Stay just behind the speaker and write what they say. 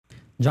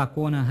Jack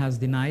Warner has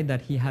denied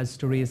that he has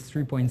to raise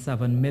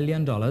 $3.7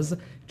 million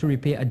to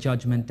repay a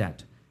judgment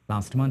debt.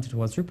 Last month, it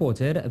was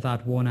reported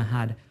that Warner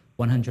had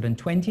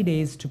 120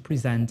 days to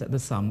present the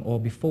sum or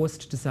be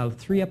forced to sell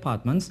 3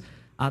 apartments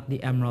at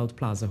the Emerald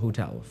Plaza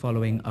Hotel,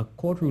 following a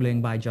court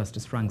ruling by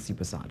Justice Frank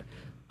Seepersad.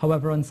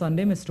 However, on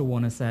Sunday, Mr.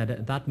 Warner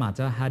said that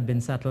matter had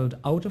been settled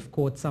out of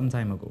court some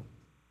time ago.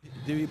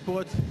 The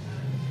report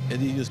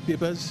in the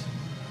newspapers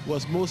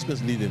was most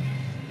misleading,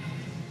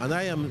 and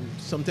I am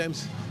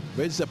sometimes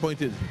very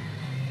disappointed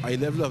by the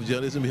level of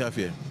journalism we have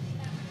here.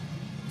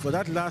 For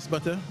that last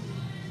matter,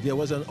 there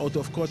was an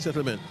out-of-court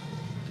settlement.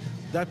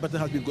 That matter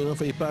has been going on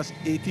for the past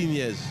 18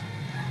 years.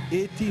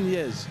 18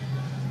 years.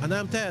 And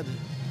I'm tired.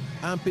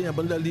 I'm paying a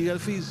bundle of legal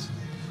fees.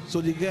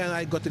 So the guy and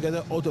I got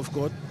together out of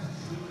court,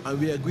 and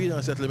we agreed on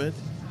a settlement.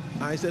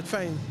 And I said,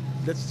 fine,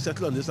 let's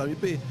settle on this and we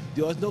pay.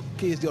 There was no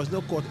case, there was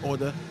no court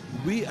order.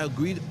 We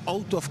agreed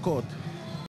out of court.